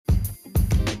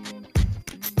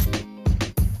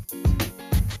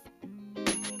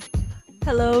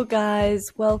Hello,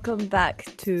 guys. Welcome back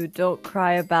to Don't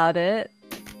Cry About It.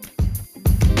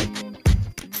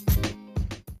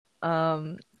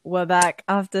 We're back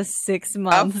after 6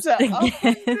 months After again.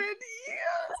 100 years,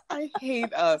 I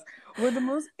hate us. We're the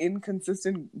most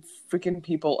inconsistent freaking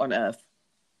people on earth.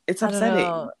 It's I don't upsetting.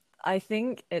 know. I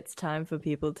think it's time for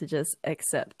people to just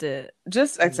accept it.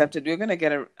 Just accept it. You're gonna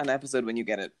get an episode when you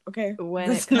get it. Okay. When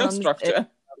There's it comes, no structure. it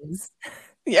comes.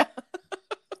 Yeah.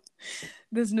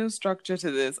 There's no structure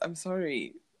to this. I'm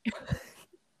sorry.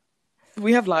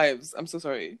 We have lives. I'm so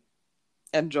sorry.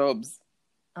 And jobs.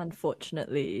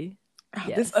 Unfortunately. This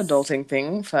Yes. adulting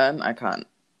thing, Fern, I can't.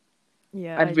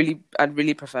 Yeah, I'd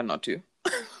really prefer not to.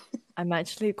 I'm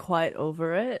actually quite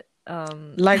over it.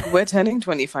 Like, we're turning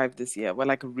 25 this year. We're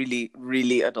like really,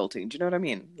 really adulting. Do you know what I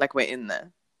mean? Like, we're in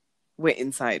there. We're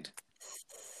inside.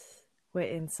 We're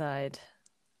inside.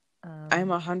 I'm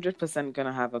 100%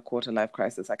 gonna have a quarter life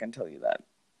crisis. I can tell you that.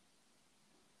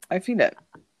 I feel it.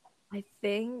 I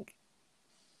think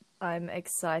I'm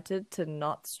excited to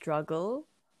not struggle.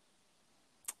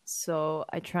 So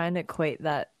I try and equate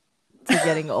that to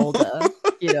getting older,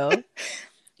 you know?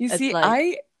 You It's see,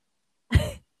 like-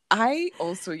 I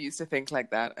also used to think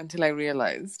like that until I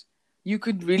realized you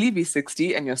could really be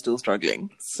 60 and you're still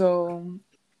struggling. So,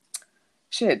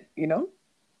 shit, you know?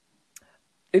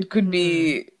 It could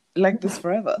be like this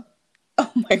forever.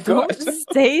 Oh my God.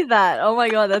 Don't say that. Oh my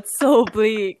God, that's so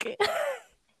bleak.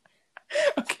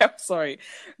 Okay, I'm sorry.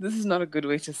 This is not a good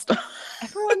way to start.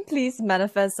 Everyone, please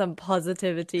manifest some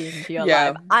positivity into your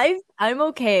Yeah. life. I'm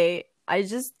okay. I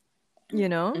just,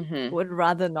 would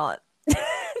rather not.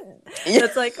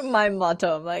 That's like my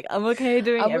motto. I'm like, I'm okay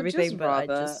doing I would everything, just but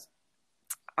rather-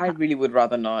 I really would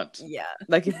rather not. yeah,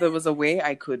 Like, if there was a way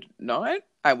I could not,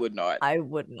 I would not. I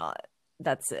would not.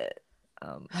 That's it.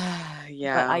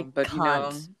 Yeah, but I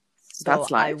can't. So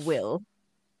that's I life. will.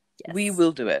 Yes, We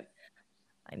will do it.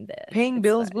 I'm there. Paying It's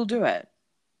bills fine. will do it.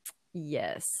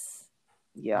 Yes.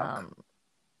 Yeah.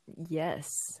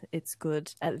 Yes, it's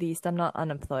good. At least I'm not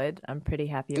unemployed. I'm pretty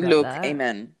happy about Look, that.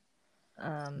 amen.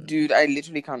 Dude, I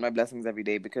literally count my blessings every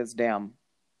day because damn,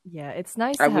 Yeah, it's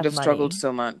nice I to would have have struggled money.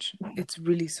 so much. It's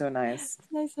really so nice. It's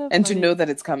nice to have And to money. know that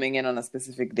it's coming in on a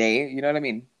specific day, you know what I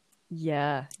mean?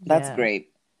 Yeah, That's yeah.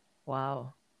 great.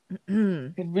 Wow.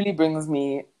 It really brings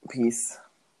me peace.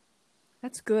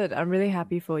 That's good. I'm really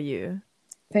happy for you.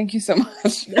 Thank you so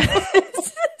much.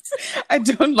 I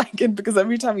don't like it because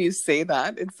every time you say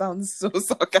that, it sounds so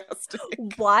sarcastic.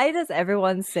 Why does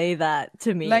everyone say that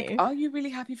to me? Like, are you really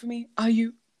happy for me? Are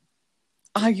you?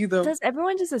 Are you though? Does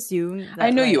everyone just assume that, I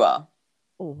know you are.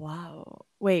 Oh, wow.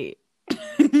 Wait.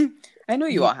 I know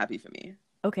you are happy for me.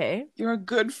 Okay. You're a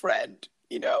good friend,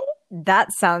 you know?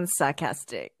 That sounds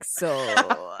sarcastic. So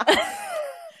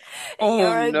Oh,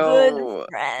 you're a no. good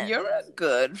friend. You're a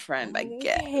good friend, I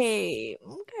guess.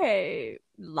 Okay.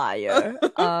 Liar.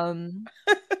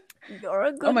 You're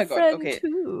a good Oh my God, friend okay.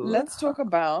 too. Let's talk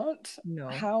about No.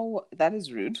 how that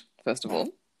is rude, first of all.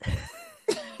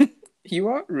 You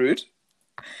are rude.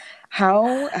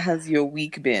 How has your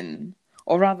week been?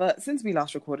 Or rather, since we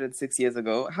last recorded 6 years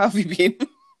ago, how have you been?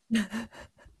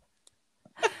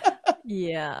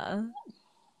 Yeah.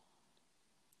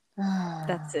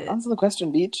 That's it. Answer the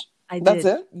question, Beach. I That's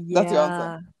did. it? That's your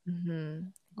answer?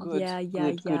 Mm-hmm. Good. Yeah.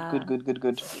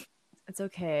 Good. It's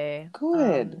okay.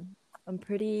 Good. I'm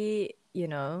pretty,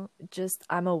 just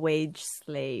I'm a wage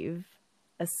slave.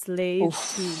 A slave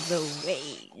Oof. to the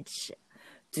wage.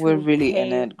 We're to really in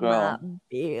pay it, girl. my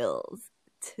bills.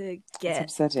 To It's get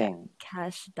upsetting.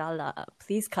 cash dollar.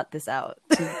 Please cut this out.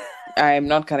 I'm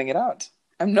not cutting it out.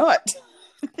 I'm not.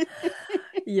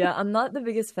 Yeah, I'm not the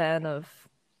biggest fan of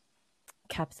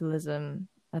capitalism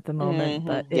at the moment,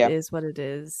 but it yeah. is what it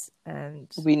is.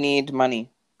 And We need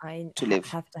money. I to live.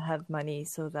 have to have money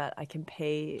so that I can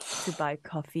pay to buy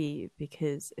coffee,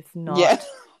 because if not, Yeah.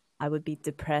 I would be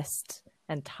depressed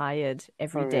and tired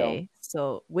every For real. day.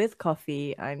 So with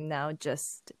coffee, I'm now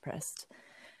just depressed.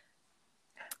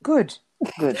 Good.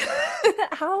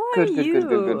 How are Good.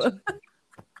 you?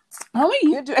 How are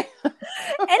you doing?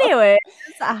 Anyways,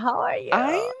 how are you?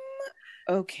 I'm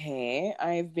okay.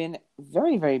 I've been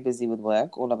very, very busy with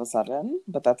work all of a sudden,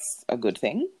 but that's a good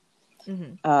thing.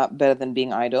 Mm-hmm. Better than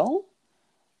being idle.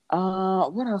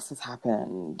 What else has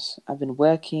happened? I've been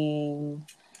working.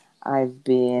 I've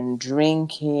been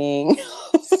drinking.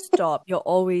 Stop. You're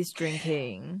always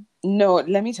drinking. No,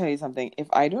 let me tell you something. If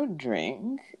I don't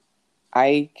drink,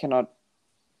 I cannot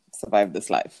survive this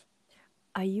life.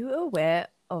 Are you aware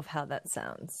of how that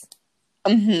sounds?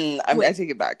 I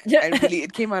take it back.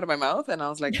 It came out of my mouth and I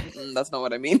was like, that's not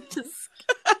what I mean.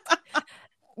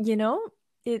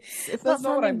 It's That's not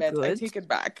not what I sounding meant. I good. take it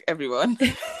back, everyone.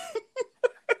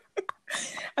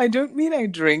 I don't mean I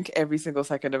drink every single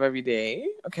second of every day.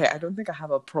 Okay, I don't think I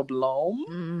have a problem.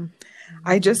 Mm.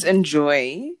 I just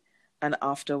enjoy an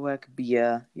after work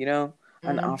beer, you know,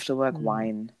 an after work Mm.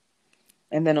 wine.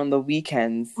 And then on the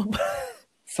weekends,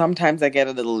 sometimes I get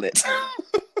a little lit.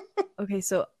 Okay,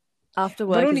 so after But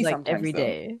work is only like sometimes, every though.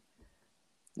 day.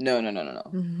 No.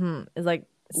 It's like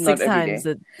Not every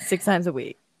day. 6 times a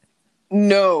week.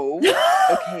 No.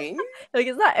 Okay. Like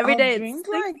it's not every I'll day. drink It's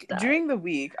 6 like times. during the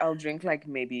week, I'll drink like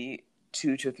maybe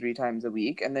 2 to 3 times a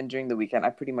week. And then during the weekend, I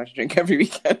pretty much drink every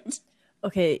weekend.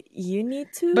 Okay, you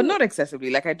need to. But not excessively.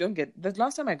 Like I don't get the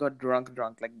last time I got drunk,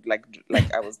 like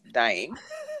I was dying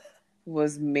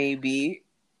was maybe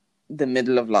the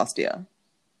middle of last year.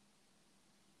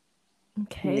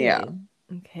 Okay. Yeah.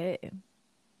 Okay.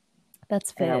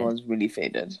 That's And I fair. was really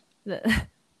faded.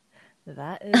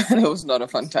 That is. It was not a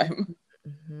fun time.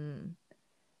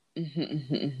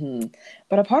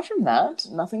 But apart from that,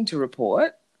 nothing to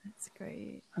report. That's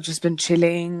great. I've just been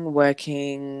chilling,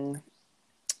 working,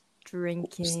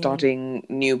 Drinking. starting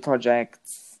new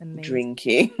projects, Amazing.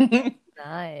 drinking.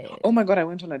 Nice. Oh my God, I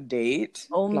went on a date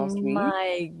last week. Oh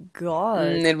my God.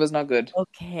 It was not good.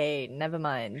 Okay, never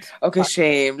mind. Okay,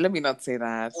 shame. Let me not say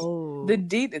that. Oh. The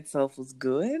date itself was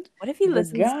good. What if he The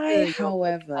listens guy, to your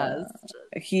however,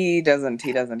 podcast? he doesn't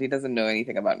know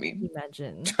anything about me.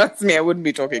 Imagine. Trust me, I wouldn't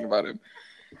be talking about him.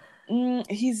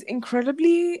 He's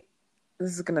incredibly.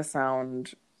 This is gonna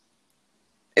sound.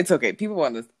 It's okay. People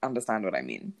will understand what I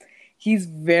mean. He's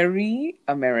very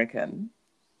American,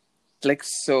 like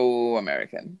so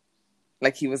American,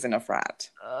 like he was in a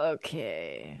frat.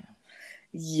 Okay.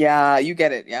 Yeah, you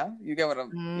get it. Yeah, you get what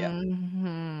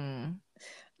I'm.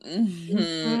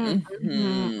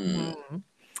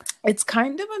 It's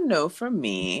kind of a no for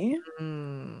me.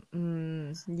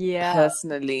 Yeah.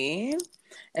 Personally.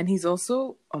 And he's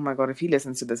also, oh my God, if he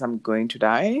listens to this, I'm going to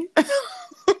die.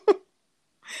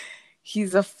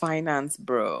 He's a finance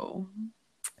bro.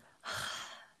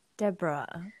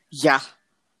 Deborah. Yeah.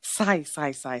 Sigh.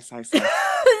 Sighs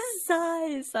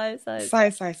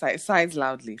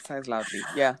loudly.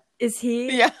 Yeah. Is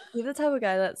he? Yeah. He's the type of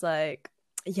guy that's like,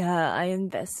 yeah, I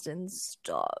invest in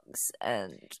stocks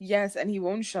and. Yes, and he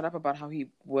won't shut up about how he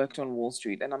worked on Wall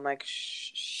Street. And I'm like,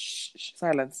 shh,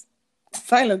 silence.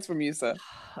 Silence from you, sir.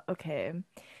 Okay.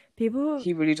 People.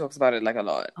 He really talks about it like a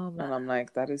lot. Oh, man. And I'm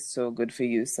like, that is so good for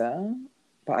you, sir.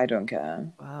 But I don't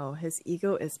care. Wow, his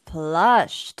ego is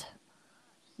plushed.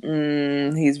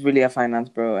 He's really a finance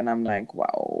bro. And I'm like,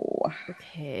 wow.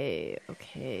 Okay.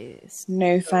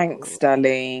 No thanks,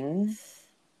 darling.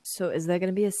 So is there going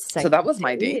to be a second So that was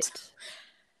my date.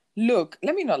 Look,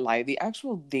 let me not lie. The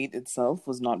actual date itself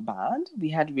was not bad. We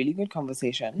had really good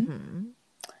conversation.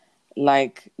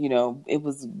 Like, you know, it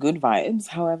was good vibes.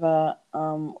 However,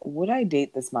 would I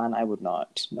date this man? I would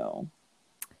not. No.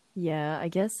 Yeah, I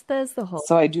guess there's the whole.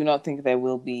 So I do not think there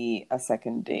will be a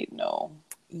second date. No.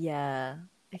 Yeah.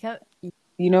 I can't.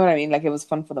 You know what I mean? Like, it was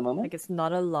fun for the moment. Like, it's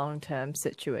not a long-term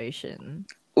situation.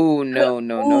 Oh, no,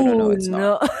 it's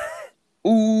not.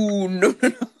 Ooh, no.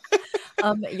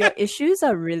 Your issues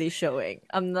are really showing.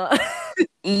 I'm not.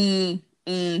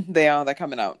 They are. They're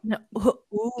coming out. No.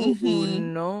 Ooh,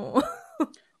 no.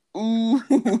 Ooh,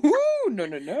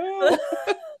 no.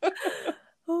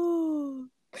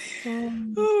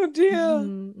 Oh dear.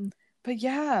 But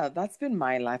yeah, that's been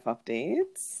my life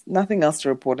updates. Nothing else to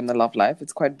report in the love life.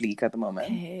 It's quite bleak at the moment.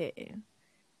 Okay.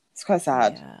 It's quite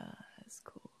sad. Yeah, it's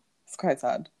cool. It's quite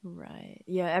sad. Right.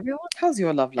 Yeah, everyone. How's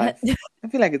your love life? I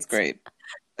feel like it's great.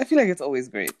 I feel like it's always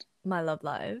great. My love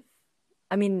life.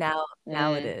 I mean, now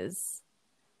it is.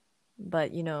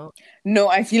 But, you know. No,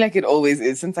 I feel like it always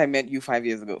is since I met you 4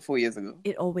 years ago.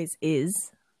 It always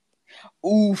is.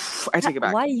 Oof, I take it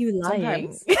back. Why are you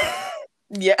lying?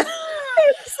 Yeah.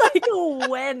 It's like,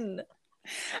 when?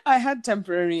 I had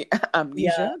temporary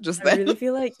amnesia just then. I really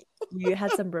feel like you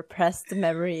had some repressed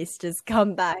memories just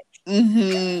come back.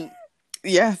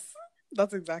 Yes,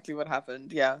 that's exactly what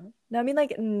happened. Yeah. No, I mean,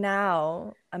 like,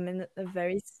 now I'm in a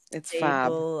very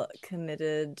stable,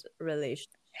 committed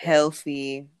relationship.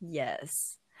 Healthy.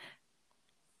 Yes.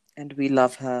 And we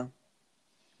love her.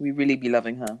 We really be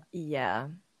loving her. Yeah.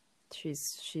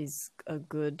 She's a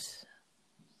good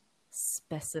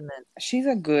specimen. She's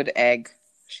a good egg.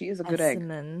 She is a good egg.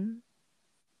 Specimen.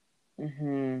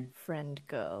 Friend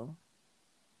girl.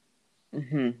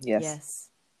 Yes.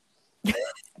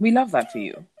 We love that for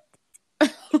you.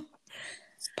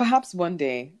 Perhaps one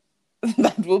day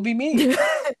that will be me.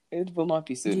 It will not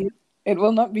be soon. It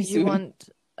will not be soon. You want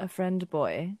a friend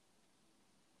boy?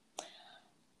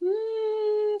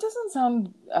 Doesn't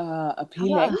doesn't sound How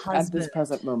appealing about a at this husband?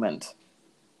 present moment.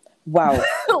 Wow.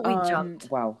 We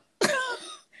jumped. Wow.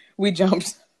 We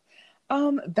jumped.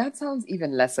 That sounds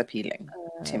even less appealing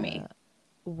to me.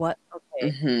 What?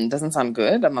 Okay. Doesn't sound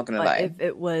good. I'm not gonna But lie. if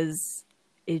it was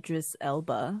Idris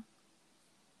Elba,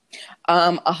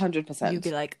 100%. you'd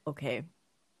be like, okay.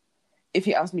 If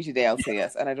he asked me today, I'll say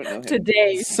yes, and I don't know him.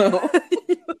 Today. So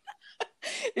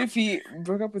if he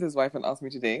broke up with his wife and asked me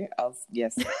today,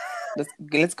 yes.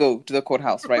 Let's go to the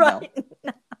courthouse right now.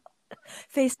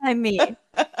 FaceTime me.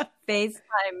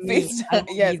 FaceTime me. FaceTime,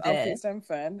 yes, I'll FaceTime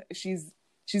Fern. She's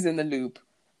in the loop.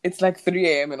 It's like 3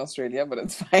 a.m. in Australia, but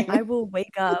it's fine. I will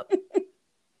wake up.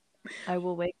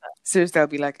 Seriously, I'll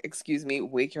be like, excuse me,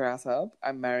 wake your ass up.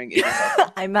 I'm marrying Idris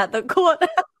Elba. I'm at the court.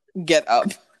 Get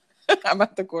up. I'm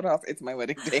at the courthouse. It's my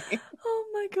wedding day. Oh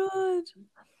my god.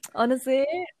 Honestly,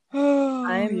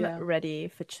 I'm ready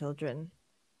for children.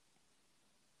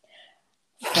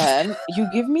 Fern, you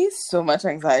give me so much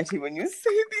anxiety when you say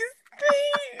these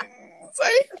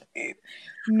things.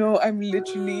 No, I'm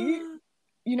literally...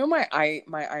 You know my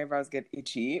eyebrows get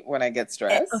itchy when I get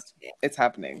stressed? It's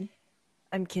happening.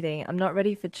 I'm kidding. I'm not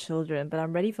ready for children, but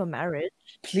I'm ready for marriage.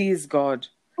 Please, God.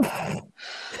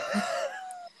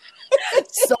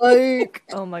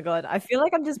 Oh my god. I feel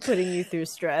like I'm just putting you through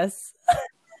stress.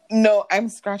 No, I'm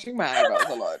scratching my eyebrows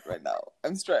a lot right now.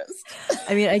 I'm stressed.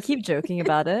 I mean, I keep joking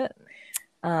about it.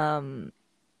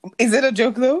 Is it a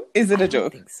joke though? Is it a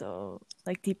joke? I don't think so.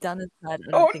 Like deep down inside,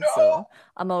 I don't think so.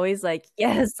 I'm always like,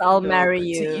 yes, I'll marry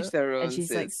you. To each their own, and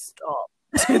she's like, stop.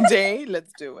 Today,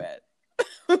 let's do it.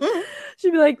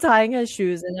 She'd be like tying her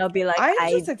shoes, and I'll be like,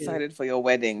 I'm just excited for your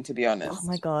wedding, to be honest. Oh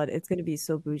my god, it's gonna be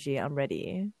so bougie. I'm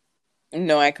ready.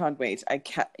 No, I can't wait. I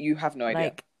can't. You have no idea.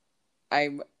 Like,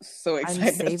 I'm so excited.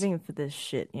 I'm saving for this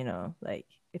shit. Like,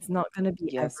 it's not gonna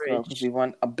be average. Girl, because we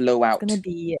want a blowout. It's gonna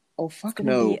be. Oh fuck it's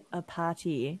gonna be a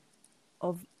party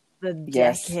of the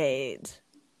decade.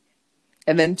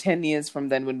 And then 10 years from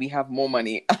then, when we have more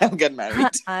money, I'll get married.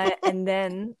 And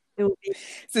then it will be...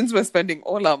 Since we're spending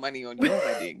all our money on your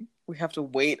wedding, we have to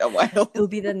wait a while. It'll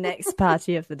be the next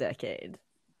party of the decade.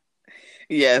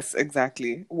 Yes,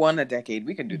 exactly. One a decade.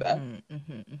 We can do that.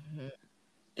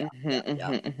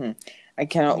 I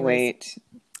cannot wait.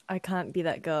 I can't be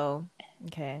that girl.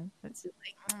 Okay. It's just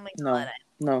like, oh my god.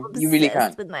 No, you really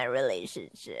can't. With my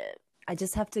relationship. I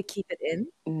just have to keep it in.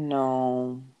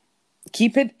 No.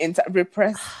 Keep it inside.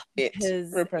 Repress it.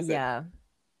 Repress it. Yeah.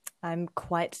 I'm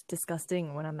quite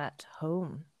disgusting when I'm at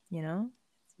home,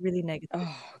 It's really negative.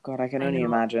 Oh, God, I can only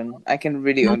imagine. I can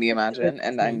really only imagine,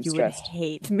 and I'm stressed. You would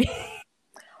hate me.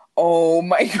 Oh,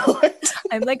 my God.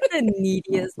 I'm like the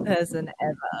neediest person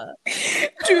ever.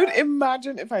 Dude,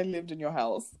 imagine if I lived in your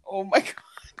house. Oh, my God.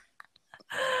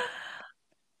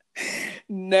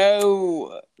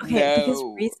 No. Because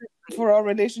recently, for our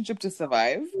relationship to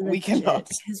survive, we cannot.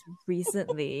 Because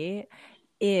recently,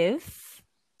 if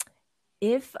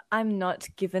I'm not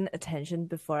given attention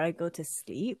before I go to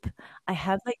sleep, I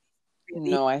have like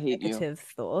really I hate negative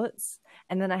thoughts,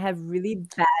 and then I have really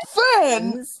bad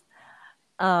things.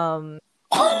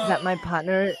 That my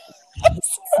partner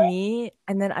hates me,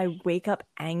 and then I wake up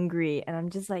angry, and I'm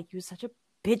just like, you're such a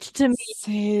bitch to me.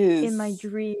 Sis, in my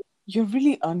dream. You're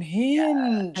really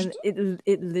unhinged. And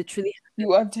it literally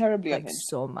you are terribly unhinged.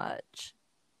 So much.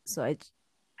 So I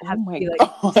have to be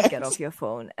to get off your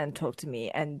phone and talk to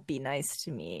me and be nice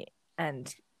to me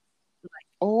and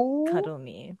cuddle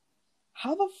me.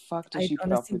 How the fuck does she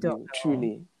put up with you?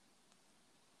 Truly.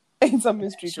 It's a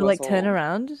mystery. She'll turn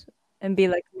around and be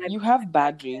like, you have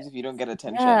bad dreams if you don't get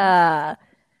attention. Yeah.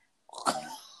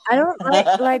 I don't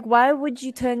like why would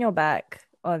you turn your back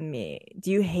on me?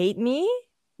 Do you hate me?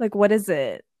 Like, what is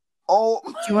it? Oh,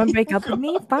 do you want to break up with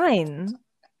me? Fine.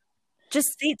 Just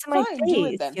say it to my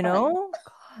face, God.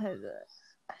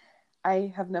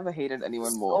 I have never hated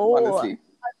anyone more, honestly.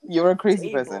 You're a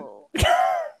crazy person.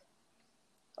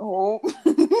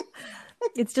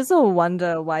 It's just a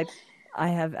wonder why I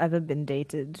have ever been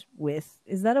dated with.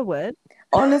 Is that a word?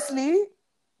 Honestly,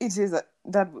 it is.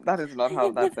 That is not how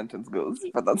that sentence goes,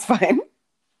 but that's fine.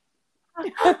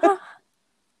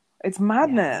 It's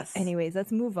madness. Yeah. Anyways,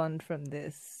 let's move on from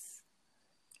this.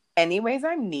 Anyways,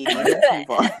 I'm needy. Let's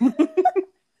move on.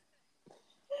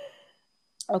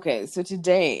 Okay, so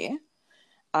today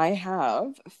I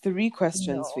have 3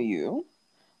 questions for you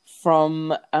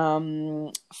from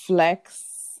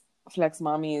Flex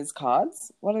Mommy's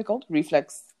cards. What are they called?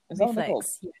 Reflex. Is that what they're called?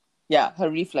 Yeah,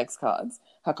 her Reflex cards.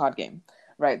 Her card game.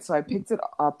 Right, so I picked it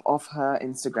up off her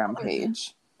Instagram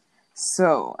page.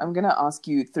 So I'm going to ask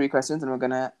you 3 questions and we're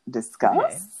going to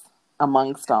discuss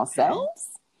amongst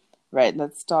ourselves. Right,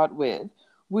 let's start with,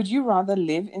 Would you rather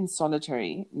live in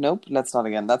solitary? Nope, let's start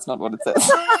again. That's not what it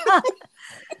says.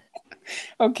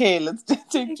 Okay, let's take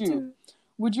Take two. two.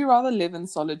 Would you rather live in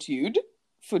solitude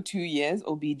for 2 years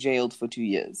or be jailed for 2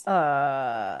 years?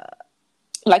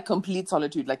 Like complete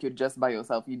solitude, like you're just by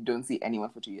yourself. You don't see anyone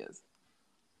for 2 years.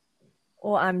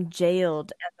 Or I'm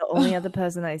jailed and the only other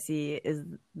person I see is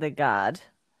the guard.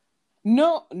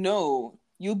 No.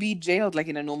 You'll be jailed like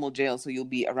in a normal jail, so you'll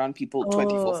be around people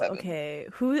 24/7. Okay.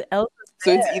 Who else is So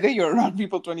there? it's either you're around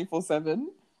people 24/7,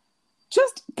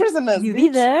 just prisoners. You be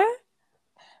bitch. there?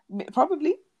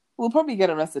 Probably. We'll probably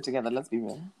get arrested together, let's be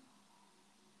real.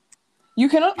 You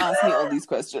cannot ask me all these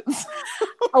questions.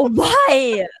 Oh,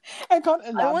 why? I can't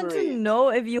elaborate. I want to know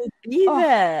if you'll be Oh.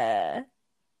 there.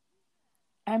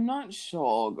 I'm not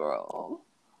sure, girl.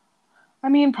 I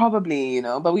mean, probably,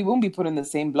 but we won't be put in the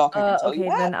same block, I can tell you Okay,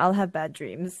 that. then I'll have bad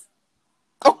dreams.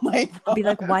 Oh my God. I'll be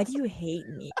like, why do you hate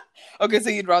me? Okay, so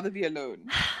you'd rather be alone.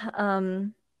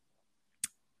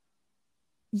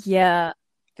 Yeah.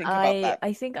 Think about that.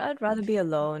 I think I'd rather be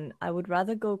alone. I would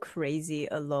rather go crazy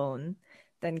alone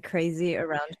than crazy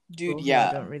around Dude, people yeah.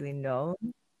 who I don't really know.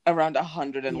 Around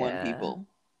 101 Yeah. people.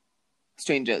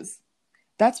 Strangers.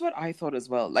 That's what I thought as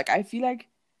well. Like, I feel like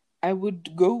I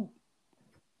would go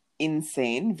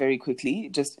insane very quickly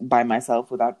just by myself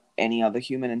without any other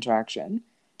human interaction.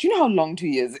 Do you know how long 2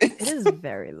 years is? It is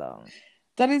very long.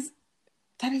 That is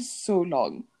so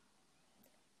long.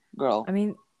 Girl. I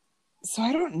mean, So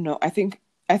I don't know. I think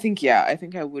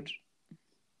I would.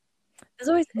 there's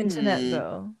always internet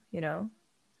though,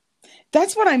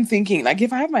 That's what I'm thinking. Like,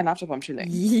 if I have my laptop, I'm chilling.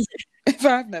 Yeah. If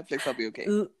I have Netflix, I'll be okay.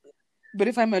 But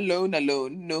if I'm alone,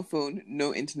 no phone,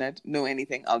 no internet, no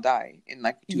anything, I'll die in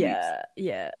like 2 weeks.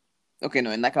 Yeah. Okay,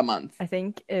 no, in like a month. I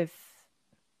think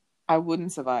I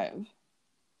wouldn't survive.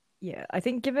 I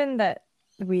think given that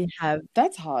we have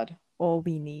That's hard. all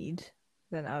we need,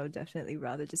 then I would definitely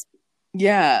rather just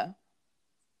Yeah.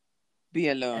 Be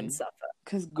alone. and suffer.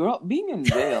 Because, girl, being in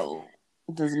jail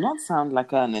does not sound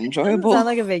like an Doesn't enjoyable sound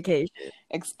like a vacation.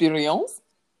 experience.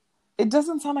 It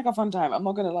doesn't sound like a fun time. I'm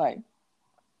not going to lie.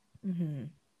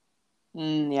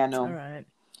 Mm-hmm. Yeah, no. All right.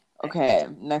 Okay,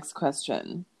 next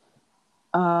question.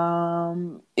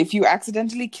 If you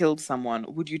accidentally killed someone,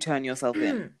 would you turn yourself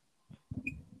in?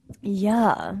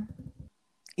 Yeah.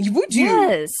 Would you?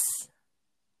 Yes.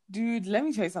 Dude, let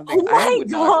me tell you something. Oh I my would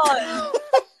not. God.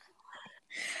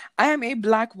 I am a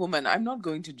black woman. I'm not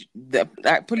going to. The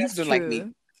police That's don't true. like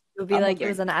me. You'll be I'm like, not it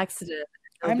was an accident.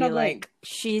 I'm It'll not be going. like,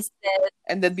 she said,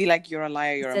 And they'd be like, "You're a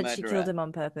liar. You're a said she murderer." killed him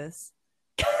on purpose.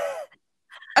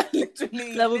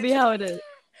 Literally. That would be how it is.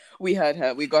 We heard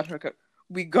her. We got her.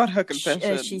 We got her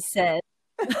confession. She said.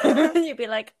 You'd be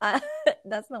like,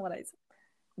 that's not what I said.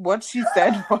 What she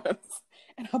said was,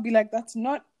 and I'll be like, "That's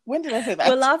not." When did I say that?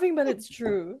 We're laughing, but it's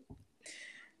true.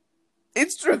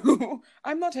 It's true.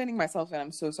 I'm not turning myself in.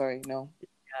 I'm so sorry. No.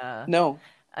 Yeah. No.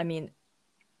 I mean,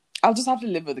 I'll just have to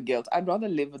live with the guilt. I'd rather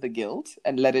live with the guilt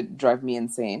and let it drive me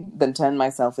insane than turn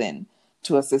myself in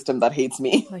to a system that hates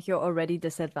me. like you're already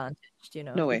disadvantaged,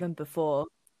 No way. even before.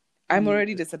 I'm you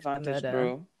already commit a disadvantaged, murder.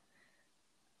 bro.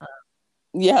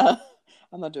 Yeah.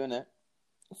 I'm not doing it.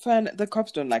 Fern, the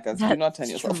cops don't like us. Do not turn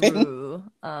That's yourself in. true.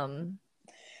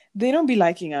 They don't be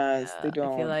liking us. Yeah, They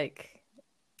don't. I feel like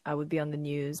I would be on the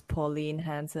news. Pauline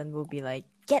Hanson will be like,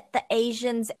 "Get the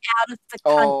Asians out of the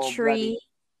country. bloody-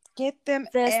 Get them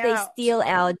First out. they steal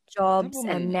our jobs,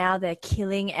 woman. and now they're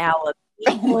killing our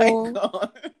Oh my people.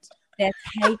 God. They're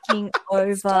taking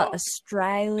over Stop.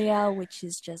 Australia, which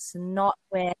is just not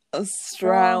where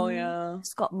Australia.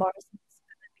 Scott Morrison's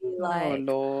going to be like, Oh,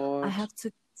 Lord. I have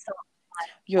to consult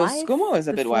Your wife ScoMo is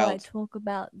a bit before I wild. talk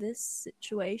about this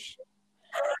situation."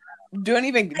 Don't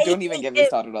even get me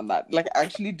started on that. Like,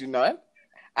 actually, do not.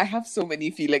 I have so many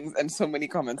feelings and so many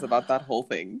comments about that whole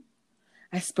thing.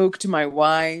 I spoke to my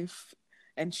wife,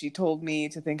 and she told me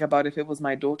to think about if it was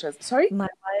my daughter's. Sorry? My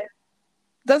wife,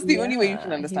 That's the only way you can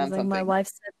he understand was like, something. my wife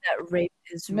said that rape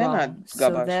is Men are wrong, so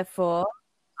garbage. therefore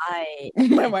I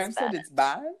My it's wife said bad. it's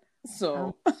bad.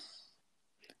 So,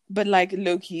 but like,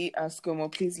 low-key,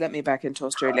 ScoMo, please let me back into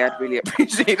Australia. I'd really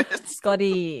appreciate it.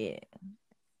 Scotty,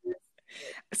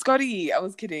 Scotty, I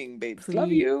was kidding, babes. Please.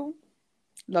 Love you.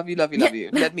 Love you, love you, love you.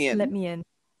 Let me in. let me in.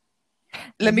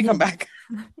 Let me come back.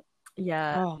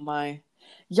 Yeah. Oh my.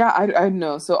 Yeah, I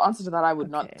know. So answer to that, I would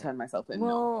not Okay. turn myself in. No.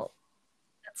 Well,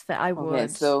 that's fair. I Okay,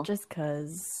 would, so- just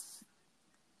because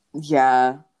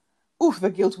Yeah. Oof, the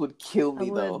guilt would kill I me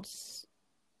though. would.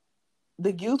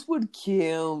 The guilt would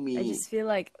kill me. I just feel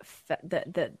like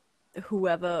that who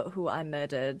I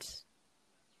murdered,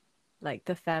 like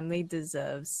the family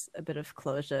deserves a bit of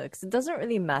closure because it doesn't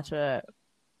really matter.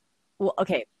 Well,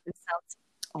 okay, it sounds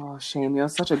Oh, shame. You're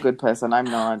such a good person. I'm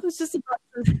I not. was just about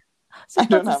to, I was I just about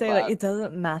don't to have say like that. it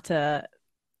doesn't matter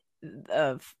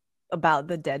about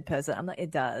the dead person. I'm like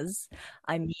it does.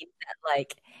 I mean that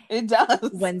like It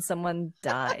does. when someone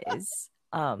dies,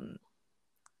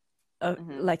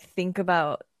 Hmm. like think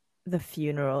about the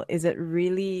funeral. Is it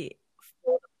really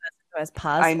for the person who has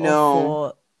I passed or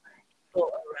know. for people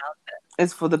around them?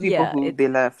 It's for the people Yeah, who it's they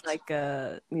left. like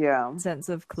a Yeah. sense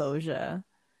of closure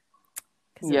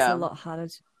because it's a Yeah. lot harder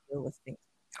to deal with things.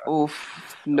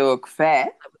 Oof. Look, fair.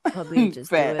 I would probably just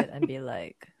do Fair. it and be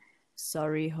like,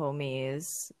 "Sorry,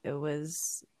 homies, it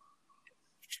was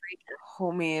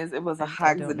Homies, it was a and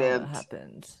I don't know what accident.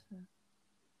 happened.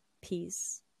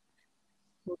 Peace.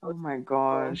 Oh my I'm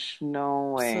gosh.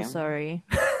 No so way. sorry."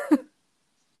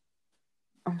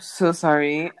 I'm so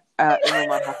sorry. It will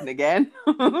not happen again.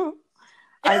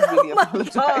 I really Oh my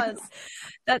apologize. God.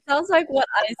 That sounds like what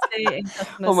I say in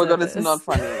customer Oh my God, it's service. not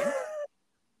funny.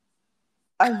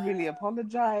 I really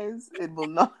apologize. It will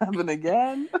not happen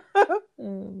again.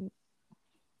 Um,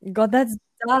 God, that's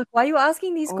dark. Why are you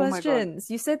asking these Oh my God.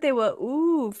 questions? You said they were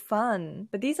ooh fun,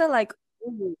 but these are like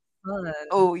ooh fun.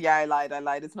 Oh yeah, I lied. I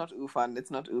lied. It's not Ufan.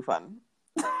 It's not Ufan.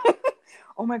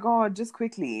 Oh my God, just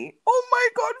quickly. Oh my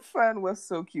God, Fern was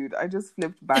so cute. I just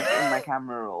flipped back in my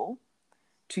camera roll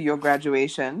to your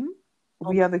graduation. Oh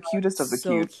We my are the God, cutest of the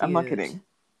so cute. I'm not cute. kidding.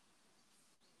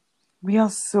 We are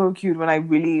so cute when I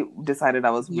really decided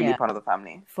I was really Yeah, part of the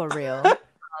family. for real.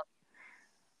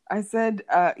 I said,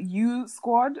 you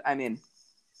squad, I'm in.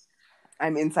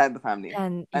 I'm inside the family.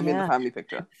 And I'm in the yeah, family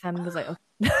picture. the family was like,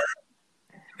 okay.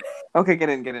 Okay, get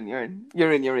in, get in. You're in.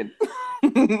 You're in, you're in.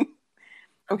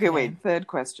 Okay, Okay. wait. Third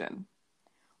question.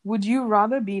 Would you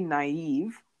rather be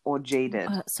naive or jaded?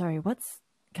 Sorry,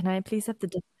 can I please have the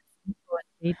definition for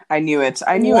it? I knew it.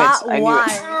 I knew it. What? I knew it.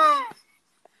 Why?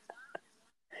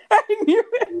 I knew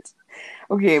it.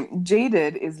 Okay,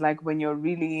 jaded is like when you're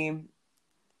really.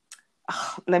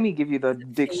 Let me give you the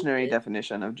dictionary Faded?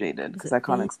 definition of jaded Is because it I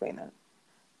can't faded? explain it.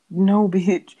 No,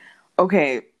 bitch.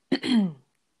 Okay,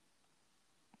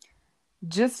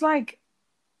 just like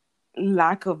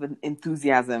lack of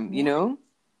enthusiasm, you What? know?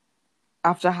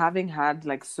 After having had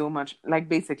like so much, like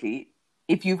basically,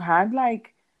 if you've had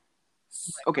like,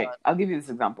 Oh my okay, God. I'll give you this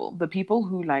example. The people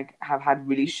who like have had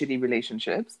really shitty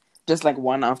relationships, just like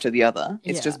one after the other,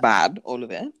 it's Yeah. just bad, all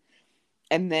of it.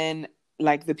 And then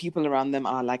like the people around them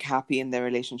are like happy in their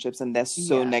relationships and they're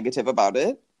so Yeah. negative about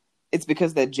it. It's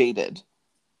because they're jaded.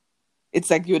 It's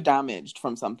like you're damaged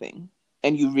from something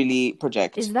and you really Is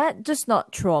project. that just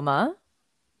not trauma?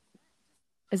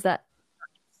 Is that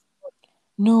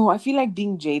No, I feel like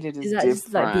being jaded is is that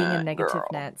just like being a different, negative girl.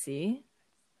 Nancy?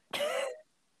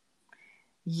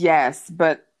 Yes,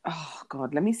 but oh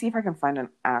God, let me see if I can find an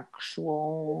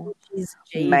actual She's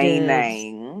jaded.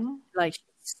 meaning. Like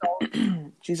she's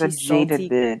salty. She's a She's jaded salty.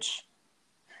 bitch.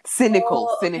 Cynical,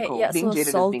 Oh, okay. cynical. Yeah, Being so jaded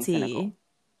is being cynical. salty.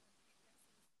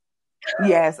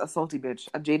 Yes, a salty bitch.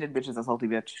 A jaded bitch is a salty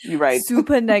bitch. You're right.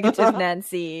 Super negative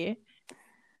Nancy.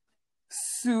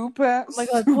 Super, Oh my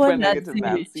God, poor super negative Nancy.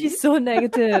 Nancy. She's so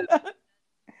negative.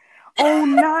 Oh,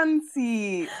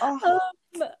 Nancy. Oh,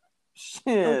 Um,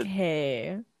 shit.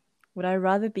 okay. Would I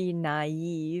rather be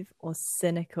naive or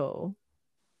cynical?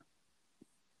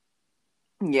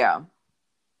 Yeah.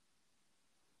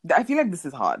 I feel like this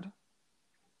is hard.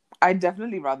 I'd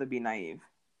definitely rather be naive.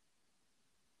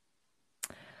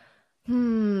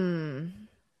 Hmm.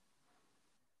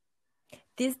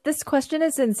 This question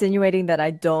is insinuating that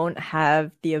I don't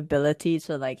have the ability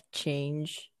to like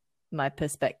change my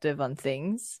perspective on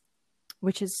things,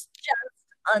 which is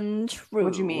just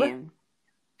What do you untrue. mean?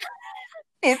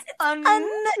 It's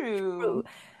Untrue. untrue.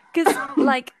 Because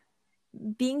like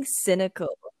being cynical,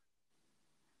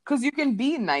 Because you can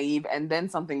be naive and then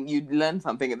something, you learn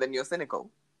something and then you're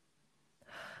cynical.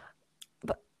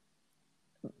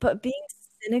 but being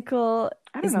cynical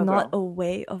I don't is know, not girl. a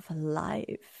way of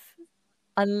life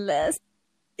unless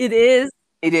it is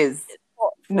It is.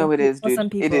 No, it is, for dude. some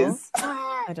It people. is.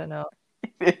 I don't know.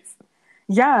 It is.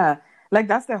 Yeah. Like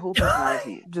that's their whole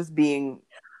personality, just being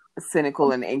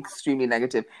cynical and extremely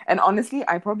negative. And honestly,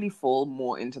 I probably fall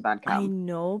more into that I camp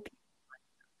know.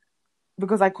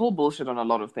 because I call bullshit on a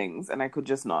lot of things and I could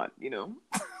just not, you know,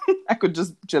 I could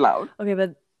just chill out. Okay,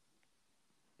 but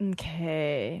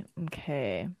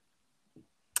okay.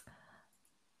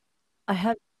 I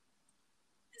have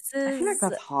this I feel like is,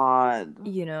 that's hard.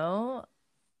 you know,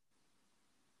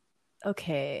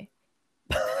 okay.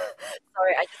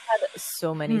 Sorry, I just had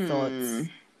so many Hmm. thoughts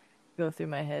go through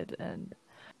my head and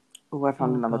Oh, I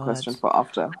found oh another God. question for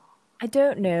after. I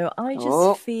don't know. I just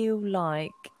Oh, feel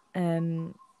like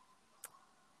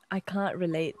I can't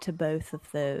relate to both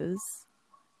of those.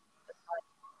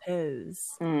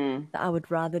 That I would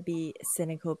rather be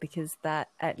cynical because that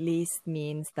at least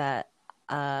means that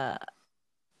I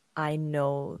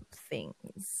know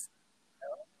things.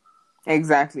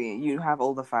 Exactly. You have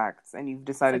all the facts and you've It's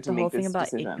decided like to the whole make thing this about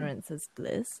decision. ignorance is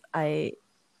bliss.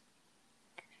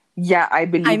 Yeah, I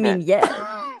believe it.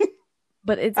 Yeah.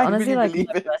 But it's I honestly really like believe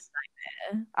my it. worst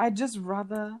nightmare. I'd just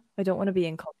rather I don't want to be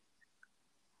in conflict.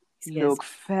 look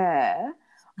fair.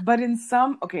 But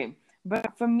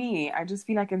but for me, I just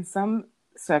feel like in some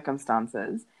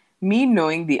circumstances, me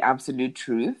knowing the absolute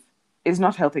truth is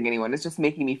not helping anyone. It's just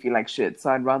making me feel like shit.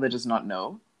 So I'd rather just not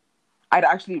know. I'd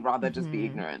actually rather just be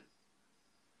ignorant.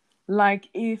 Like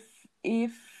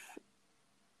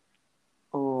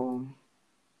oh,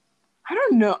 I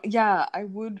don't know. Yeah, I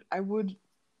would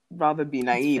rather be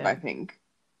naive, I think.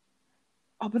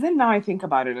 Oh, but then now I think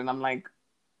about it and I'm like,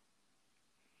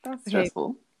 that's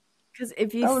stressful. Because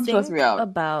if you That would stress think me out.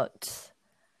 about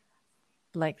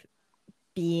like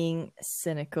being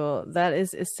cynical, that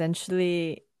is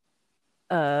essentially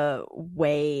a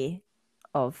way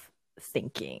of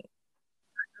thinking.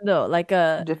 No, like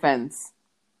a defense.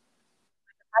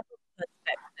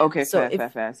 Okay, so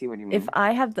fair. I see what you mean. If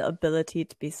I have the ability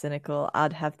to be cynical,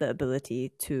 I'd have the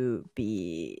ability to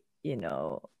be,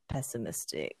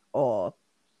 pessimistic or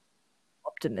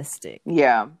optimistic.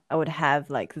 Yeah. I would have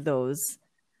like the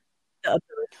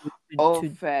ability to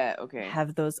fair. Okay.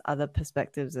 have those other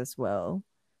perspectives as well.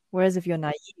 Whereas if you're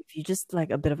naive, you're just like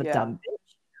a bit of a dumb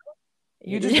bitch.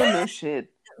 You just don't know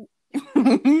shit.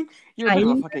 You're a bit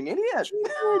of a fucking idiot.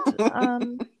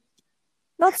 Stupid.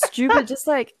 Not stupid, just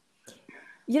like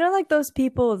like those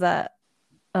people that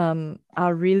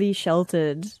are really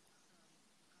sheltered.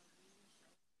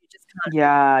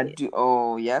 Yeah.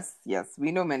 Yes.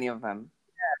 We know many of them.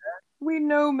 Yeah. We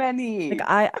know many.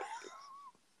 Like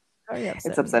very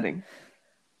upsetting. It's upsetting.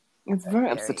 It's very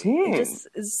upsetting. It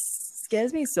just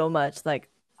scares me so much. Like,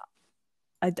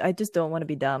 I just don't want to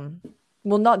be dumb.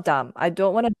 Well, not dumb. I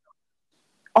don't want to.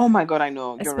 Oh my God, I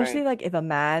know. You're Especially right. like if a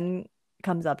man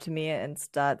comes up to me and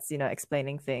starts,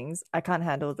 explaining things. I can't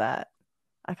handle that.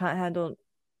 I can't handle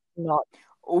not.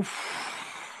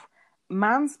 Oof.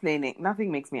 Mansplaining,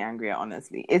 nothing makes me angrier,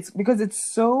 honestly. It's because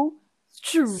it's so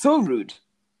rude.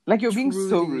 Like you're being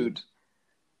so rude.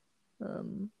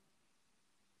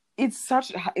 It's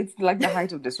like the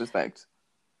height of disrespect.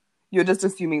 You're just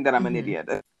assuming that I'm an idiot.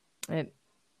 I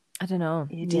don't know.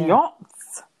 Idiots. Yeah.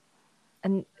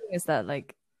 And the thing is that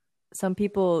like some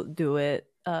people do it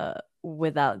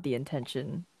without the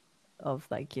intention of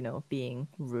like, being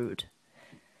rude.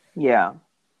 Yeah.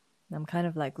 I'm kind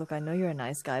of like, look, I know you're a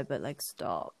nice guy, but like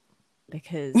stop.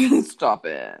 Because stop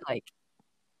it. Like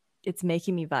it's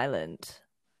making me violent.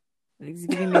 It's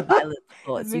giving me violent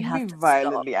thoughts. It's making me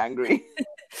violently angry.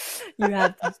 You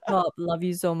have to stop. Love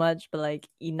you so much, but like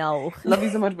enough. Love you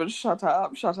so much, but shut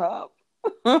up.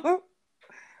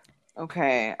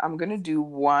 Okay, I'm gonna do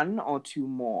one or two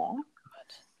more.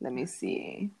 Let me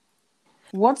see.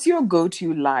 What's your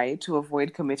go-to lie to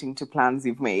avoid committing to plans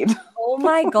you've made? Oh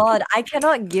my God, I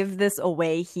cannot give this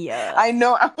away here. I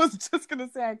know. I was just gonna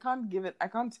say I can't give it. I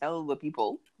can't tell the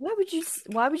people. Why would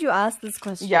you ask this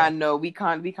question? Yeah, no, we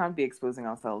can't be exposing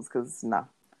ourselves because nah.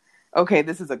 Okay,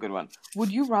 this is a good one.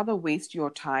 Would you rather waste your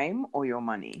time or your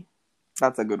money?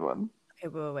 That's a good one. Okay,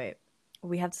 wait.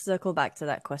 We have to circle back to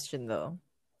that question though.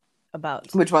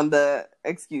 About which one? The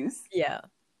excuse? Yeah.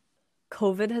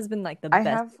 COVID has been like the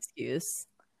best excuse.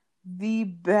 The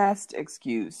best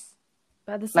excuse.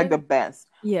 But at the like the best.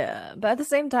 Yeah, but at the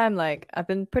same time, like I've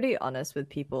been pretty honest with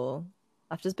people.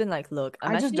 I've just been like, look,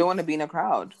 I just don't want to be in a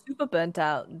crowd. Super burnt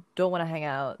out. Don't want to hang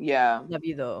out. Yeah. Love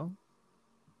you though.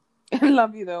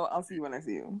 Love you though. I'll see you when I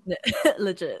see you.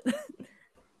 Legit.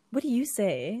 What do you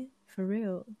say? For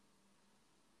real?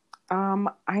 I'm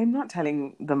not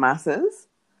telling the masses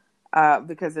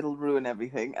because it'll ruin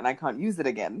everything and I can't use it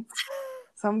again.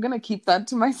 So I'm going to keep that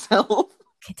to myself.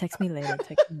 Okay, text me later.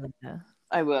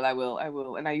 I will.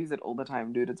 And I use it all the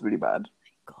time, dude. It's really bad.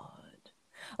 Oh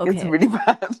my God. Okay. It's really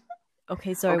bad.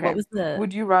 Okay, sorry. Okay. What was the...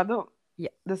 Would you rather... Yeah.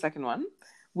 The second one.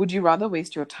 Would you rather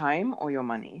waste your time or your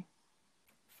money?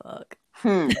 Fuck.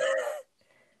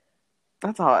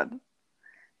 That's hard.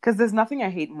 Because there's nothing I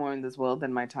hate more in this world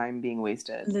than my time being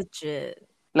wasted. Legit.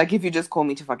 Like, if you just call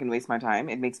me to fucking waste my time,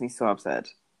 it makes me so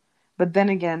upset. But then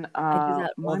again, I do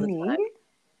that all money... the time.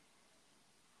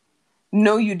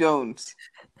 No, you don't.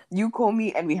 You call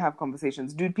me and we have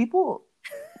conversations. Dude, people...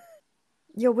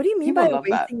 Yo, what do you mean by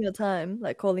wasting your time?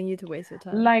 Like, calling you to waste your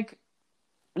time? Like,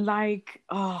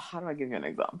 how do I give you an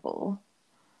example?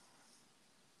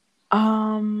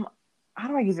 how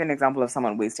do I give you an example of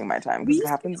someone wasting my time? We Because it used to be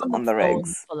happens on the on the phone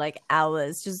regs. for like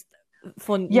hours just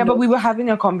for Yeah, but no we were having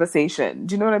a conversation.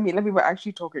 Do you know what I mean? Like we were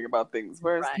actually talking about things,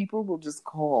 whereas right. people will just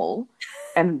call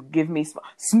and give me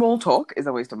small talk is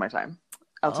a waste of my time.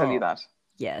 I'll tell you Oh, that.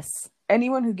 yes.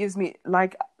 Anyone who gives me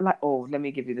like oh, let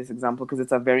me give you this example because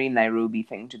it's a very Nairobi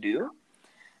thing to do.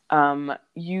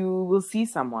 You will see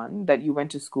someone that you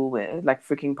went to school with, like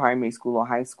freaking primary school or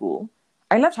high school.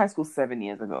 I left high school 7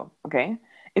 years ago. Okay,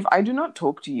 if I do not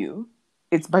talk to you,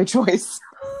 it's by choice.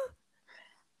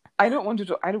 I don't want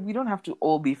to. We don't have to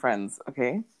all be friends.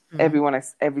 Okay, Mm.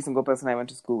 every single person I went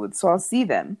to school with. So I'll see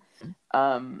them,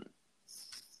 um,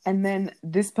 and then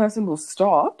this person will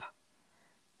stop,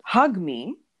 hug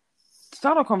me,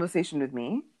 start a conversation with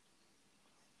me,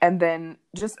 and then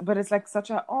but it's like such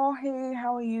a, oh, hey,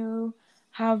 how are you?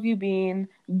 How have you been?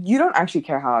 You don't actually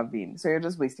care how I've been, so you're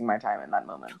just wasting my time in that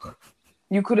moment.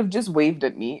 You could have just waved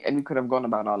at me and we could have gone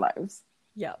about our lives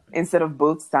Yeah. instead of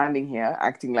both standing here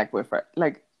acting like we're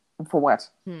like, for what?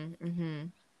 Mm-hmm.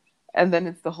 And then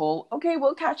it's the whole, okay,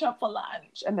 we'll catch up for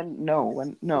lunch, and then We no,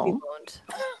 won't.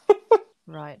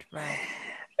 Right, right.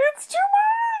 it's too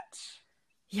much.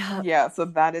 Yeah, Yeah, so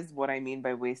that is what I mean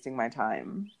by wasting my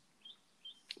time.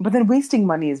 But then wasting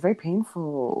money is very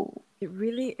painful. it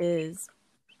really is.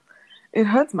 It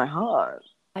hurts my heart.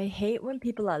 I hate when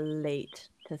people are late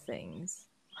to things.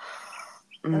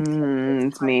 That's such a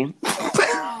It's me.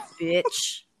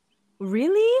 bitch.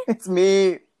 Really? It's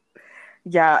me.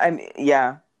 Yeah,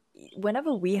 yeah.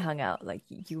 Whenever we hung out, like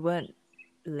you weren't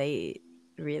late,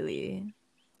 really.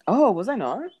 Oh, was I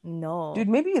not? No. Dude,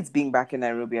 maybe it's being back in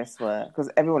Nairobi, I swear. Because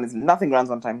nothing runs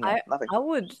on time here. I Nothing. I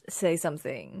would say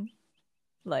something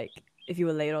like if you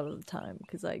were late all the time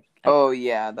because I Oh,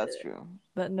 yeah, that's true.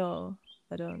 but no,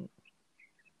 I don't.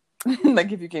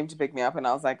 Like if you came to pick me up and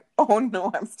I was like, oh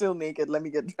no, I'm still naked. Let me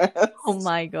get dressed. Oh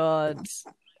my God.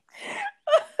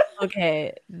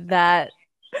 Okay, that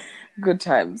Good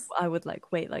times. I would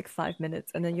like wait like 5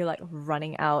 minutes and then you're like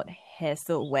running out, hair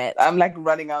still wet. I'm like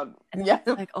running out. And Yeah,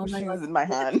 it's like, oh my God, shoes in my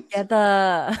hand.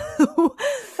 together.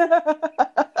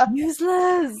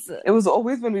 Useless. It was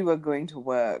always when we were going to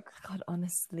work. God,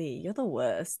 honestly, you're the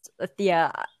worst.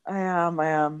 Yeah, I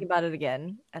am. think about it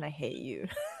again, and I hate you.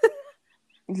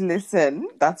 Listen,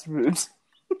 that's rude.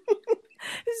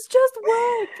 It's just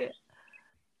work.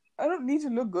 I don't need to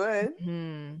look good,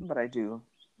 Hmm. but I do.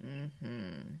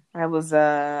 Mm-hmm. I was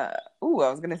I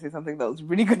was gonna say something that was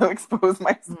really gonna expose Oh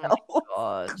my myself.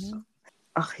 God,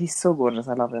 Oh, he's so gorgeous.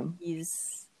 I love him.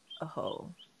 he's a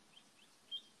hoe.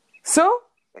 So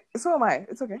am I.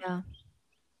 It's okay. Yeah.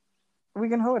 We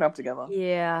can hoe it up together.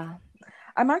 Yeah.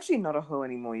 I'm actually not a hoe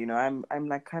anymore, you know. I'm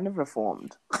like kind of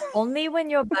reformed. Only when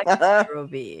you're back in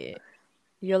Nairobi,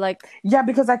 you're like, Yeah,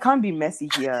 because I can't be messy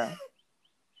here.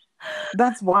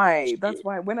 That's why. That's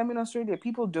why. When I'm in Australia,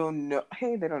 people don't know.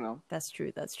 Hey, they don't know. that's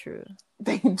true. That's true.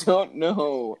 They don't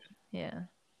know. Yeah.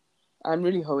 I'm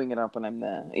really hoeing it up when I'm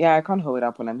there. Yeah, I can't hoe it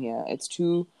up when I'm here. It's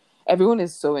too. Everyone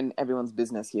is so in everyone's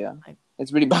business here.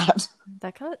 It's really bad.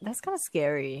 That's kind of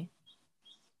scary.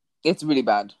 It's really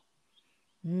bad.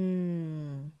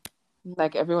 Hmm.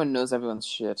 Like everyone knows everyone's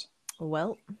shit.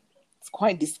 Well, It's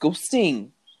quite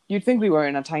disgusting. You'd think we were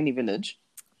in a tiny village,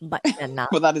 but you're not.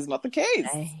 but that is not the case.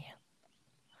 Damn.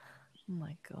 Oh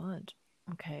my God.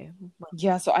 Okay. Well,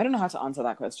 Yeah, so I don't know how to answer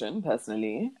that question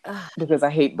personally ah, because I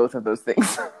hate both of those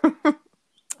things.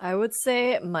 I would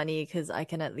say money because I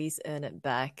can at least earn it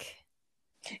back.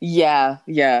 Yeah.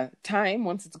 Time,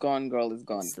 once it's gone, girl, is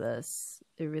gone. Useless.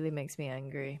 It really makes me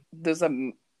angry. Those are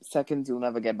seconds you'll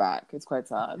never get back. It's quite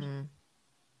sad. Mm.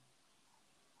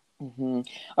 Mm-hmm.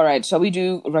 All right, shall we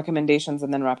do recommendations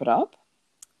and then wrap it up?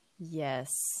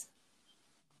 Yes.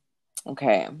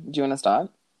 Okay. Do you want to start?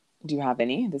 Do you have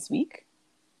any this week?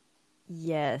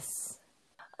 Yes.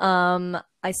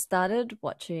 I started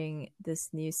watching this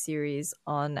new series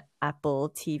on Apple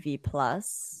TV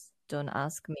Plus. Don't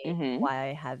ask me Mm-hmm. why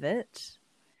I have it.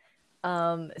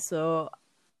 So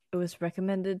it was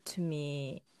recommended to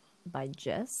me by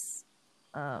Jess.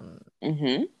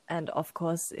 Mm-hmm. And of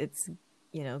course it's,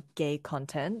 gay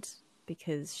content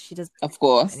because she doesn't Of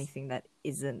course. anything that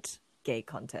isn't gay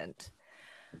content.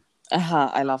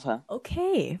 I love her.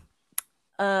 Okay.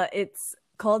 It's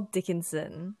called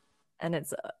Dickinson and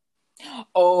it's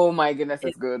Oh my goodness,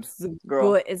 it's good.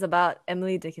 Girl. good. It's about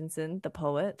Emily Dickinson, the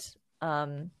poet.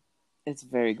 It's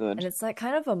very good. And it's like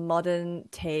kind of a modern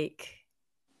take,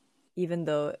 even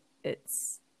though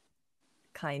it's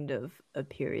kind of a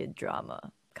period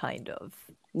drama, kind of.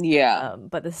 Yeah.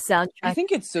 But the soundtrack, I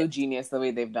think it's so genius the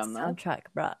way they've done that. soundtrack,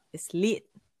 bruh, it's lit.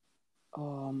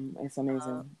 It's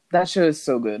amazing. That show is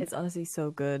so good. It's honestly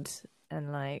so good,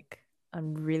 and like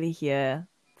I'm really here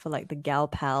for like the gal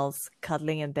pals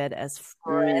cuddling in bed as Mm.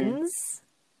 friends,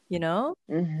 you know?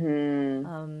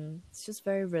 Mm-hmm. It's just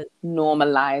very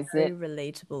Normalize very it.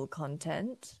 relatable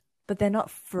content, but they're not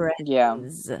friends. Yeah,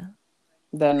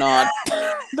 they're not.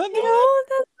 They're You not.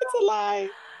 know, It's a lie.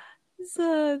 it's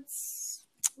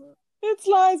It's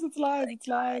lies. It's lies. It's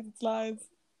lies. It's lies.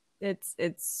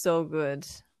 it's so good.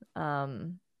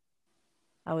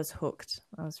 I was hooked.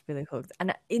 I was really hooked.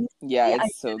 And Yeah, I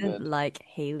it's so didn't good. like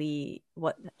Haley,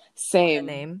 what's her Same.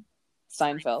 name?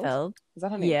 Seinfeld. Feld. Is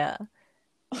that her name? Yeah.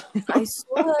 I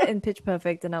saw her in Pitch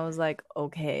Perfect and I was like,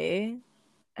 okay.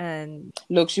 And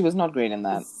Look, she was not great in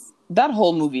that. it's That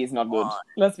whole movie is not good.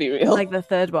 Let's be real. like the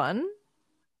third one.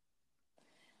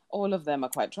 All of them are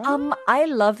quite trash. I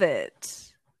love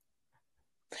it.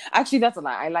 Actually, that's a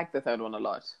lie. I like the third one a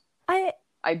lot.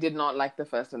 I did not like the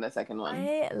first and the second one.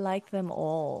 I like them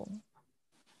all.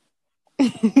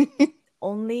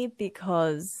 Only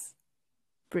because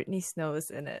Brittany Snow is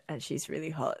in it and she's really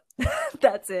hot.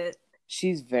 That's it.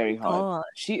 She's very hot. God.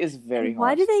 She is very And hot.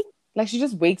 why do they Like, she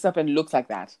just wakes up and looks like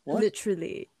that. What?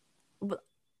 literally?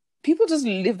 People just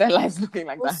live their lives looking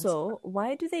like that. Also,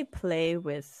 why do they play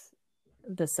with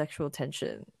the sexual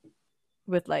tension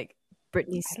with like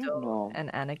Brittany I don't Snow know.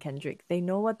 and Anna Kendrick? They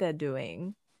know what they're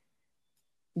doing.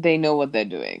 They know what they're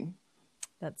doing.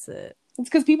 That's it. It's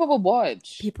because people will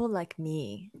watch. People like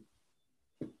me.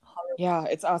 Yeah,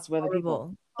 it's us. We're the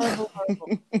people. Horrible.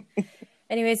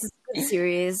 Anyways, it's a good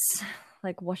series.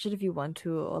 Like, watch it if you want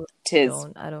to, or Tis.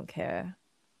 don't. I don't care.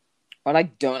 Or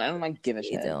like, don't. I don't like give a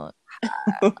You shit.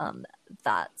 don't.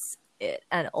 That's it.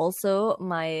 And also,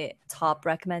 my top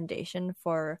recommendation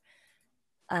for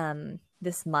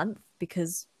this month,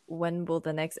 because when will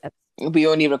the next episode? We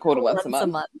only record once a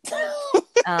month.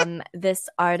 This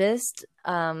artist,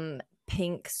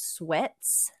 Pink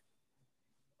Sweats.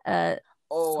 Sweats.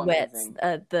 Amazing.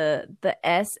 The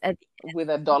S at the With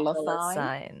a dollar dollar sign.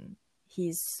 sign.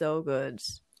 He's so good.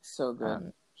 So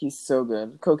good. He's so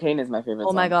good. Cocaine is my favorite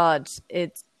Oh my song god,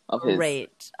 it's of his.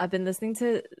 great. I've been listening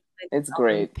to It's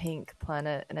great. Pink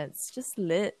Planet, and it's just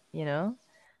lit, you know?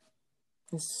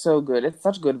 It's so good. It's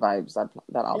such good vibes, that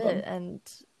album. And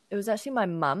it was actually my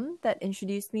mum that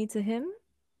introduced me to him.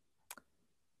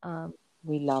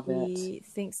 We love She it.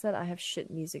 thinks that I have shit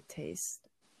music taste,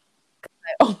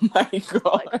 Oh my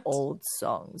god. like old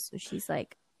songs. So she's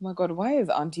like, Oh my god, why is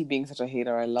Auntie being such a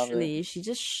hater? I love it. she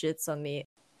just shits on me.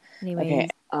 Anyways, Okay.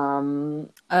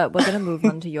 we're gonna move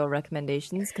on to your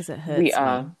recommendations because it hurts We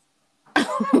are.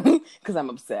 me. Because I'm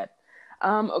upset.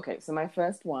 Okay, so my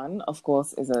first one, of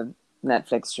course, is a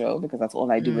Netflix show because that's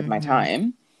all I do with my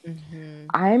time.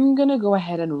 I'm gonna go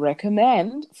ahead and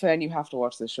recommend. Fern, you have to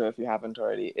watch this show if you haven't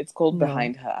already. It's called No.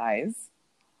 Behind Her Eyes.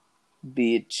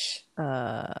 Bitch.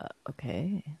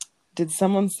 Okay. Did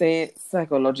someone say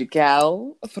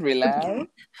psychological thriller?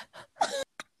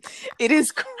 It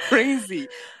is crazy.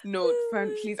 No,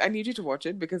 Fern, please, I need you to watch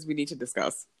it because we need to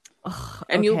discuss.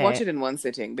 And you'll watch it in one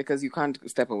sitting because you can't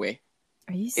step away.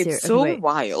 Are you serious? It's so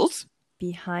wild.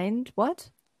 Behind what?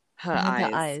 Her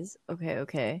Behind eyes. the eyes.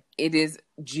 Okay. It is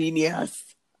genius.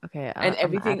 Okay. And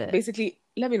everything, basically,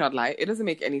 let me not lie, it doesn't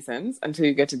make any sense until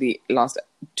you get to the last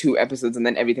 2 episodes and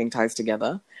then everything ties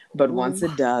together. But once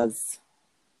it does,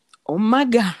 oh my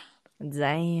god.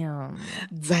 Damn.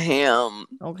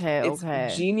 Okay.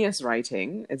 It's Genius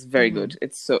writing. It's very good.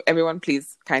 It's so, everyone,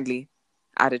 please kindly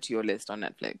add it to your list on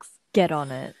Netflix. Get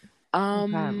on it.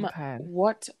 Okay.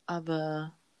 What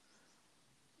other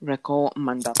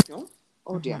recommendation?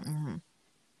 Oh dear.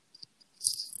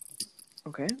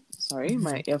 Okay, sorry,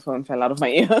 my earphone fell out of my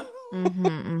ear.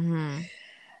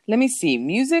 Let me see.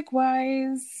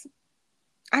 Music-wise,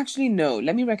 actually, no.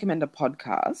 Let me recommend a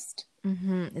podcast.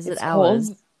 Is it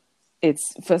ours?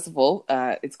 It's, first of all,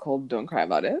 it's called Don't Cry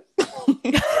About It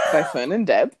by Fern and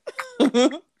Deb.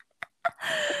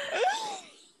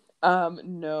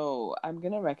 No, I'm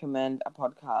going to recommend a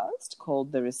podcast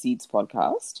called The Receipts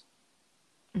Podcast.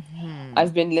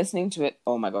 I've been listening to it.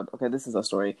 Oh my god. Okay, this is a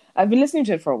story. I've been listening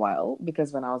to it for a while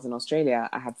because when I was in Australia,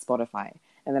 I had Spotify.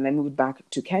 And then I moved back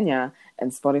to Kenya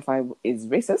and Spotify is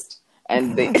racist.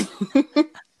 And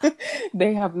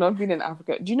they have not been in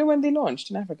Africa. Do you know when they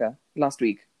launched in Africa? Last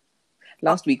week,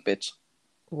 bitch.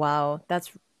 Wow,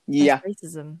 that's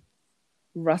racism.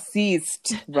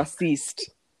 Racist.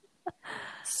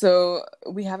 So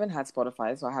we haven't had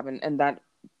Spotify, so I haven't. And that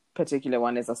particular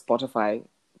one is a Spotify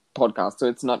podcast, so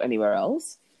it's not anywhere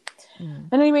else.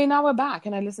 And anyway, now we're back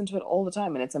and I listen to it all the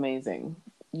time and it's amazing.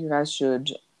 You guys should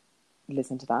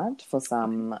listen to that for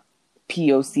some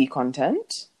POC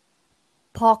content.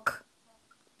 POC.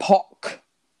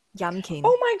 Yamking.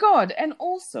 Oh my God. And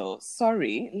also,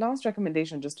 sorry, last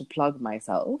recommendation just to plug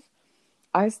myself.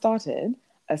 I started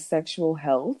a sexual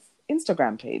health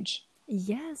Instagram page.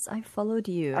 Yes, I followed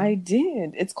you. I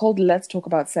did. It's called Let's Talk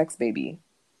About Sex, Baby.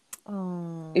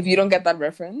 Oh. If you don't get that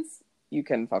reference, you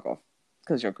can fuck off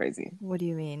because you're crazy. What do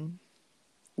you mean?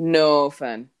 No,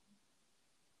 Fern.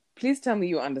 Please tell me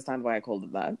you understand why I called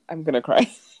it that. I'm gonna cry.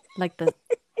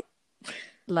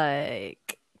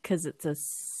 Like because it's a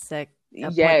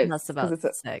Yes, podcast 'cause about it's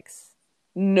a... sex.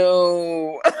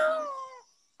 No.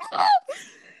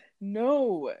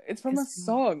 No, it's from a 'Cause-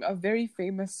 song, a very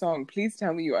famous song. Please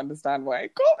tell me you understand why I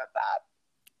called it that.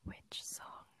 Which song?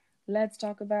 Let's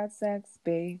talk about sex,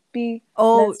 baby.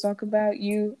 Oh, Let's talk about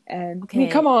you and me. okay.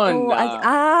 Come on.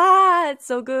 Oh, it's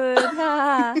so good.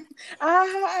 Ah.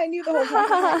 I knew the whole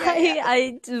time. Yeah.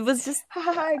 I was just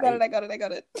I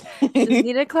got it. just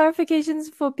needed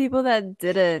clarifications for people that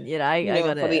didn't. You know, I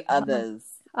got for it. the others.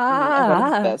 I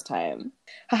got it the first time.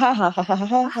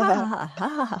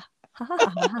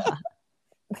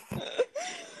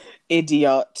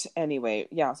 Idiot. Anyway,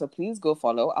 yeah, so please go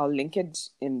follow. I'll link it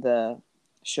in the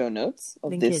show notes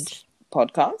of this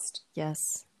podcast.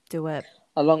 Yes, do it.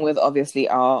 Along with, obviously,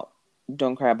 our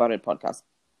Don't Cry About It podcast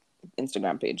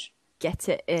Instagram page. Get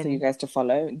it in. So you guys to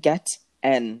follow. Get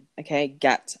N. Okay?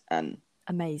 Get N.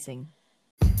 Amazing.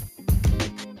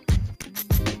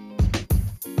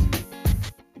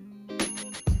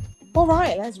 All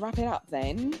right, let's wrap it up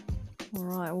then. All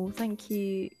right. Well, thank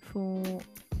you for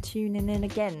tuning in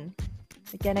again.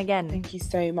 Thank you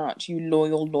so much, you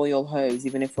loyal hoes,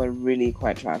 even if we're really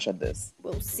quite trash at this.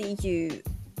 We'll see you,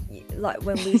 like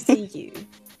when we see you.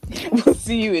 We'll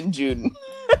see you in June.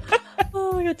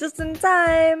 Oh my God, just in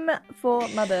time for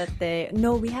my birthday.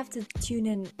 No, we have to tune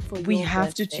in for your We have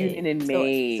birthday. to tune in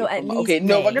May. So at least okay,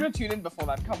 no, May. we're going to tune in before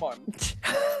that. Come on.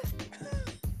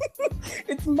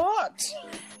 It's March.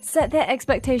 Set their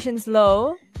expectations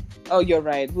low. Oh, you're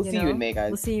right. We'll see you in May,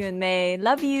 guys. We'll see you in May.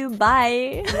 Love you.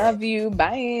 Bye. Love you.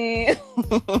 Bye.